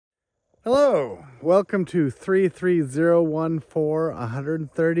Hello, welcome to 33014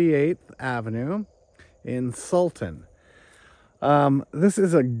 138th Avenue in Sultan. This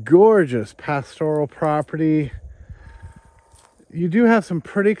is a gorgeous pastoral property. You do have some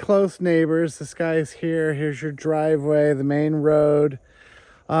pretty close neighbors. This guy's here. Here's your driveway, the main road.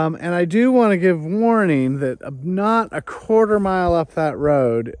 And I do want to give warning that not a quarter mile up that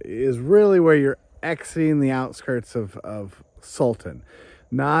road is really where you're exiting the outskirts of Sultan.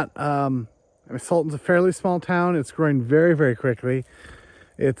 Sultan's a fairly small town. It's growing very, very quickly.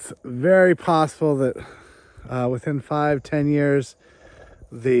 It's very possible that within 5-10 years,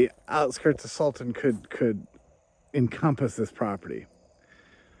 the outskirts of Sultan could encompass this property.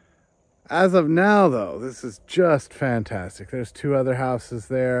 As of now, though, this is just fantastic. There's two other houses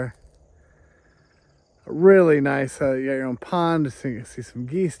there. Really nice. You got your own pond. See some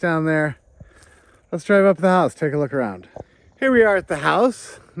geese down there. Let's drive up the house, take a look around. Here we are at the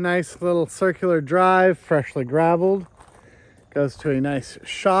house. Nice little circular drive, freshly graveled. Goes to a nice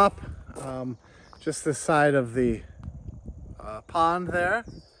shop, just this side of the pond there.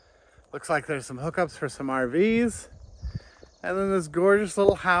 Looks like there's some hookups for some RVs. And then this gorgeous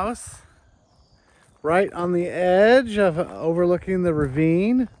little house right on the edge of overlooking the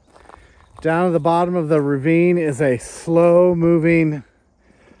ravine. Down at the bottom of the ravine is a slow moving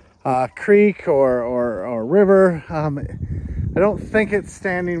creek or river. I don't think it's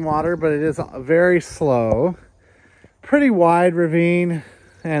standing water, but it is very slow. Pretty wide ravine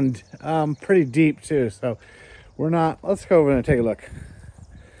and pretty deep too. So let's go over and take a look.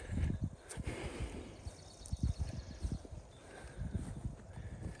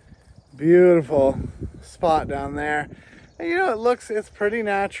 Beautiful spot down there. And it's pretty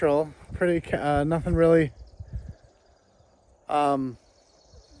natural, nothing really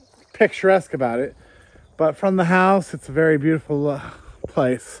picturesque about it. But from the house, it's a very beautiful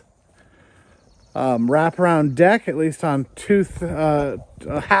place. Wraparound deck, at least on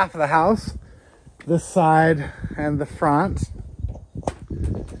half of the house, this side and the front.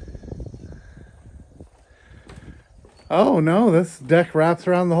 Oh no, this deck wraps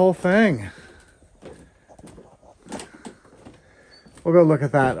around the whole thing. We'll go look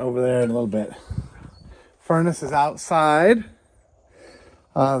at that over there in a little bit. Furnace is outside.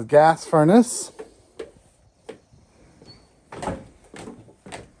 Gas furnace.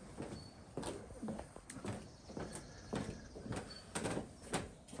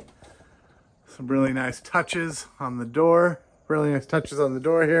 Some really nice touches on the door. Really nice touches on the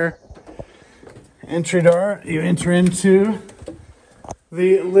door here. Entry door, you enter into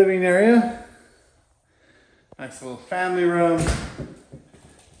the living area. Nice little family room,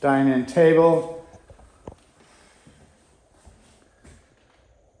 dine-in table.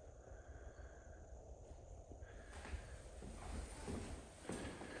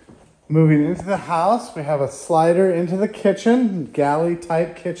 Moving into the house, we have a slider into the kitchen, galley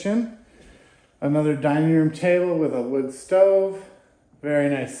type kitchen. Another dining room table with a wood stove. Very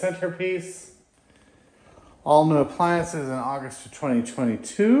nice centerpiece. All new appliances in August of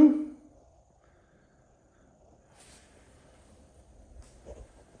 2022.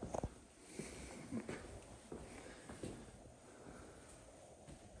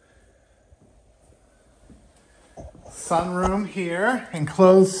 Sunroom here,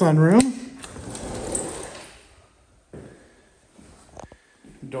 enclosed sunroom.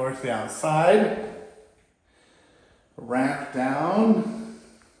 Door to the outside. Ramp down.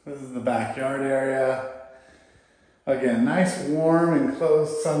 This is the backyard area. Again, nice, warm,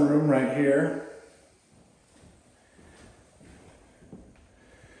 enclosed sunroom right here.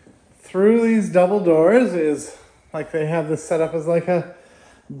 Through these double doors is like they have this set up as like a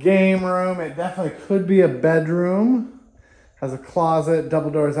game room. It definitely could be a bedroom. Has a closet, double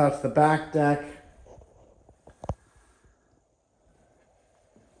doors out to the back deck.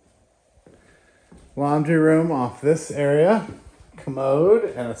 Laundry room off this area. Commode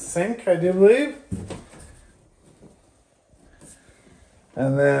and a sink, I do believe.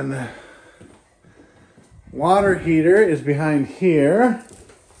 And then water heater is behind here.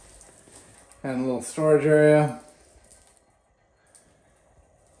 And a little storage area.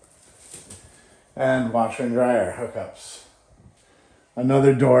 And washer and dryer hookups.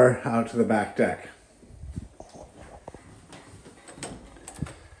 Another door out to the back deck.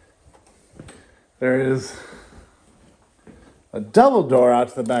 There is a double door out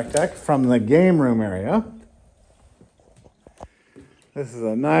to the back deck from the game room area. This is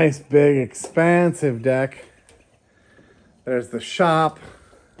a nice, big, expansive deck. There's the shop.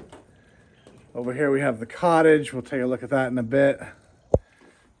 Over here we have the cottage. We'll take a look at that in a bit.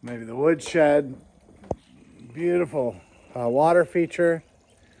 Maybe the woodshed. Beautiful water feature.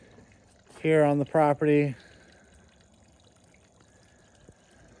 here on the property.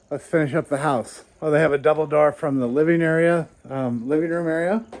 Let's finish up the house. Oh, they have a double door from the living room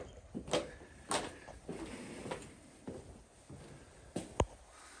area.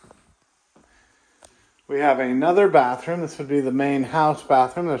 We have another bathroom. This would be the main house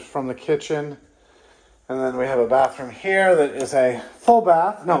bathroom. That's from the kitchen. And then we have a bathroom here that is a full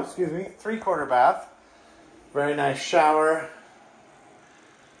bath. No, excuse me, 3/4 bath. Very nice shower.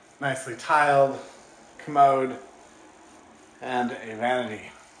 Nicely tiled, commode, and a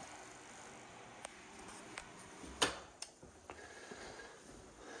vanity.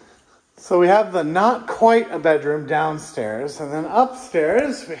 So we have the not quite a bedroom downstairs, and then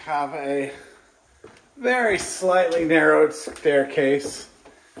upstairs we have a very slightly narrowed staircase,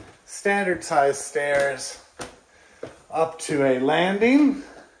 standard size stairs up to a landing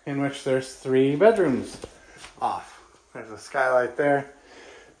in which there's 3 bedrooms off. There's a skylight there.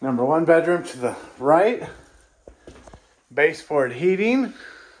 Number 1 bedroom to the right, baseboard heating,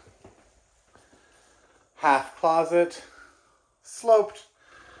 half closet, sloped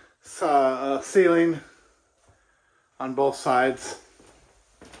ceiling on both sides.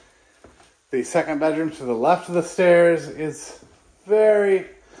 The second bedroom to the left of the stairs is very,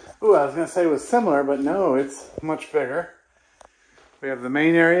 I was going to say it was similar, but no, it's much bigger. We have the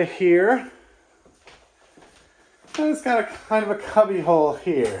main area here. And it's got a kind of a cubby hole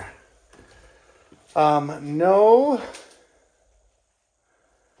here. No,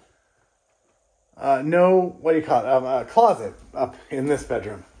 what do you call it? A closet up in this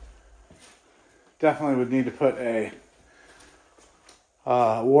bedroom. Definitely would need to put a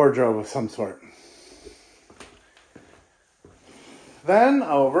wardrobe of some sort. Then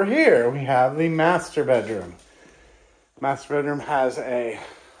over here we have the master bedroom. Master bedroom has a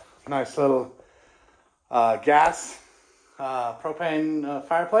nice little gas propane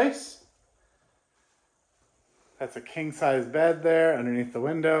fireplace. That's a king size bed there underneath the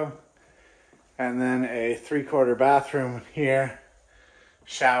window. And then a 3/4 bathroom here.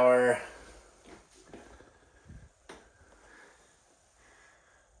 Shower.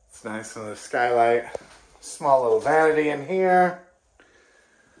 It's nice with a skylight. Small little vanity in here.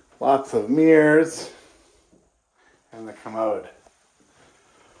 Lots of mirrors. And the commode.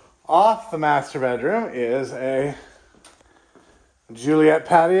 Off the master bedroom is a Juliet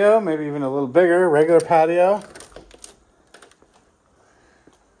patio, maybe even a little bigger, regular patio.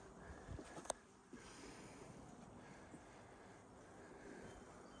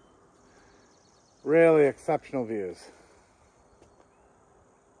 Really exceptional views.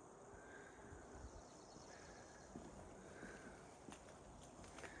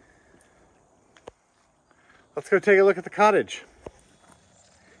 Let's go take a look at the cottage.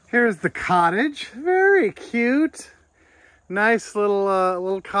 Here's the cottage. Very cute. Nice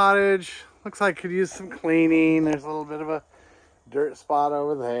little cottage. Looks like it could use some cleaning. There's a little bit of a dirt spot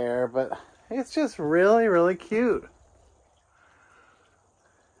over there, but it's just really, really cute.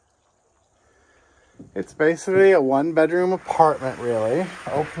 It's basically a 1-bedroom apartment, really.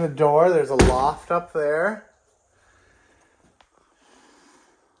 Open the door. There's a loft up there.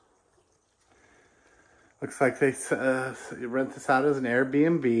 Looks like they rent this out as an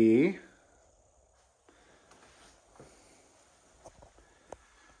Airbnb.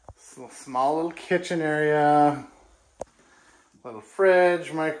 Small little kitchen area. Little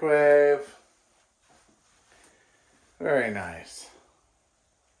fridge, microwave. Very nice.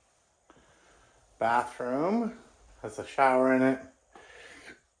 Bathroom. Has a shower in it.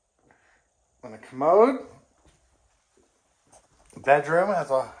 And a commode. Bedroom has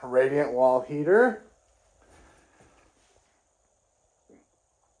a radiant wall heater.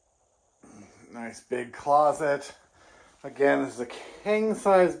 Nice big closet. Again, this is a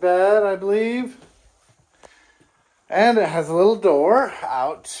king-size bed, I believe. And it has a little door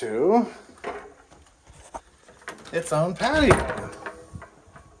out to its own patio.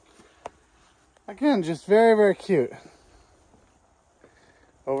 Again, just very, very cute.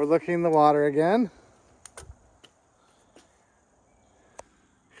 Overlooking the water again.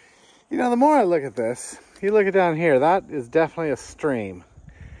 You know, the more I look at this, you look at down here, that is definitely a stream.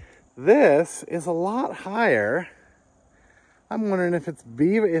 This is a lot higher. I'm wondering if if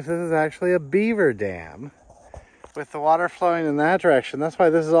this is actually a beaver dam with the water flowing in that direction. That's why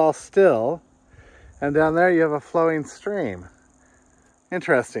this is all still. And down there you have a flowing stream.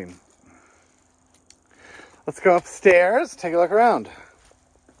 Interesting. Let's go upstairs, take a look around.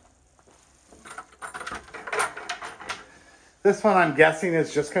 This one I'm guessing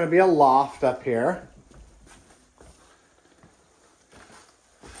is just going to be a loft up here.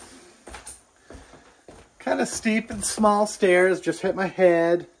 Kind of steep and small stairs, just hit my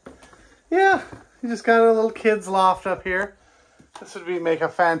head. yeah, you just got a little kid's loft up here. This would make a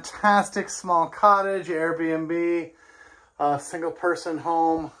fantastic small cottage, Airbnb, single person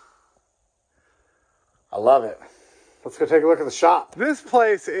home. I love it. Let's go take a look at the shop. This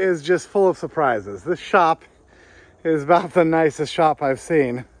place is just full of surprises. This shop is about the nicest shop I've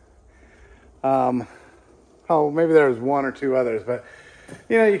seen. Oh, maybe there's one or two others, but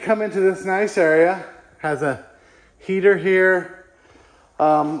you know, you come into this nice area, has a heater here,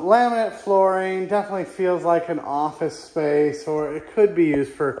 laminate flooring, definitely feels like an office space, or it could be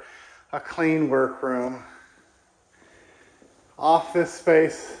used for a clean workroom. Off this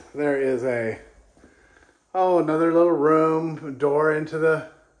space, there is another little room, door into the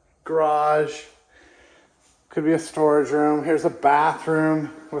garage. Could be a storage room. Here's a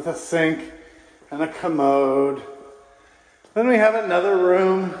bathroom with a sink and a commode. Then we have another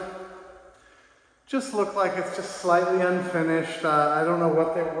room. Just look like it's just slightly unfinished. I don't know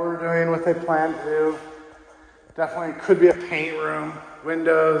what they were doing, what they planned to do. Definitely could be a paint room.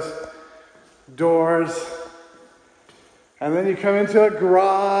 Windows, doors. And then you come into a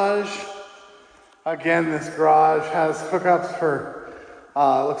garage. Again, this garage has hookups for,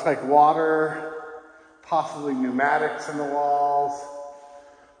 looks like water, possibly pneumatics in the walls.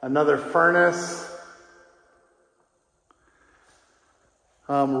 Another furnace.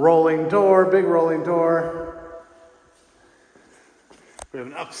 Rolling door, big rolling door. We have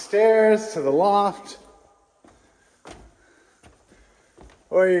an upstairs to the loft.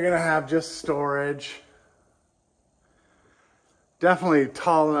 Or you're gonna have just storage. Definitely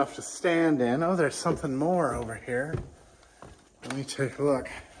tall enough to stand in. Oh, there's something more over here. Let me take a look.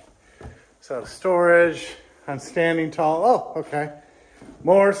 So storage, I'm standing tall. Oh, okay.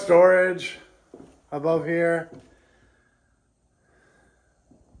 More storage above here.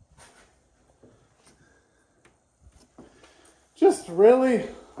 Just really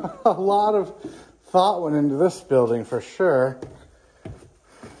a lot of thought went into this building for sure.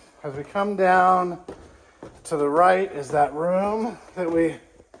 As we come down to the right is that room that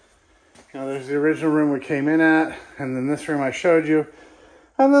there's the original room we came in at, and then this room I showed you.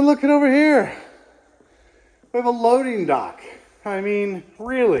 And then look at over here. We have a loading dock. I mean,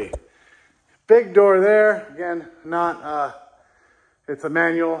 really. Big door there. Again, it's a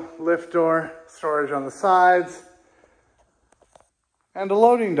manual lift door, storage on the sides. And a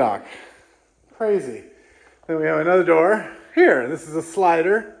loading dock. Crazy. Then we have another door here. This is a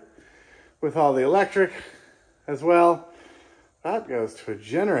slider with all the electric as well. That goes to a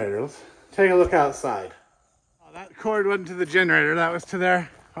generator. Let's take a look outside. Oh, that cord wasn't to the generator. That was to their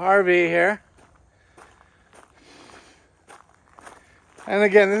RV here. And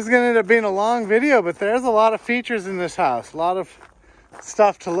again, this is going to end up being a long video, but there's a lot of features in this house. A lot of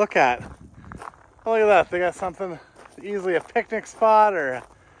stuff to look at. Oh, look at that. They got something, easily a picnic spot or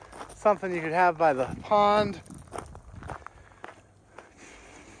something you could have by the pond.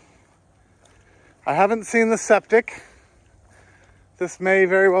 I haven't seen the septic. This may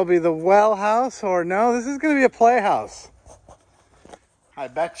very well be the well house, or no, this is going to be a playhouse. I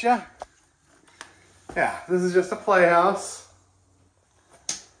betcha. Yeah, this is just a playhouse.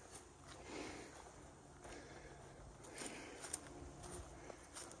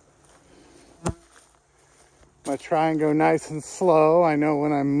 I'm going to try and go nice and slow. I know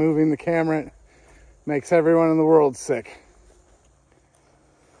when I'm moving the camera, it makes everyone in the world sick.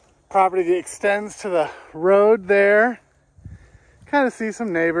 Property extends to the road there. Kind of see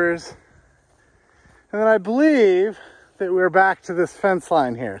some neighbors. And then I believe that we're back to this fence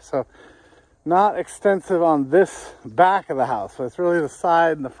line here. So not extensive on this back of the house, but it's really the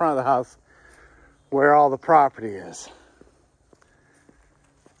side and the front of the house where all the property is.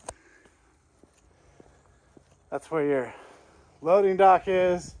 That's where your loading dock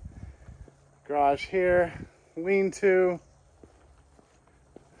is. Garage here, lean-to.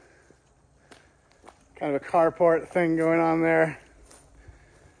 Kind of a carport thing going on there.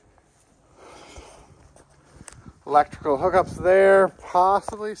 Electrical hookups there,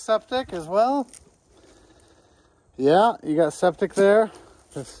 possibly septic as well. Yeah, you got septic there.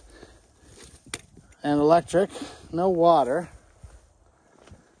 And electric, no water.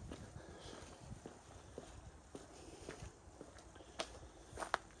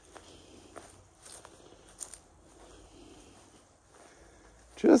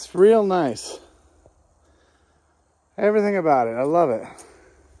 Just real nice. Everything about it, I love it.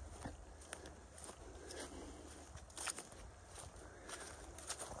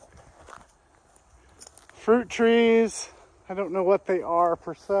 Fruit trees, I don't know what they are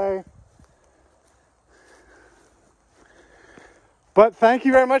per se. But thank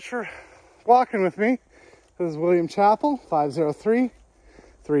you very much for walking with me. This is William Chappell,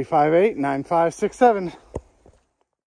 358-9567.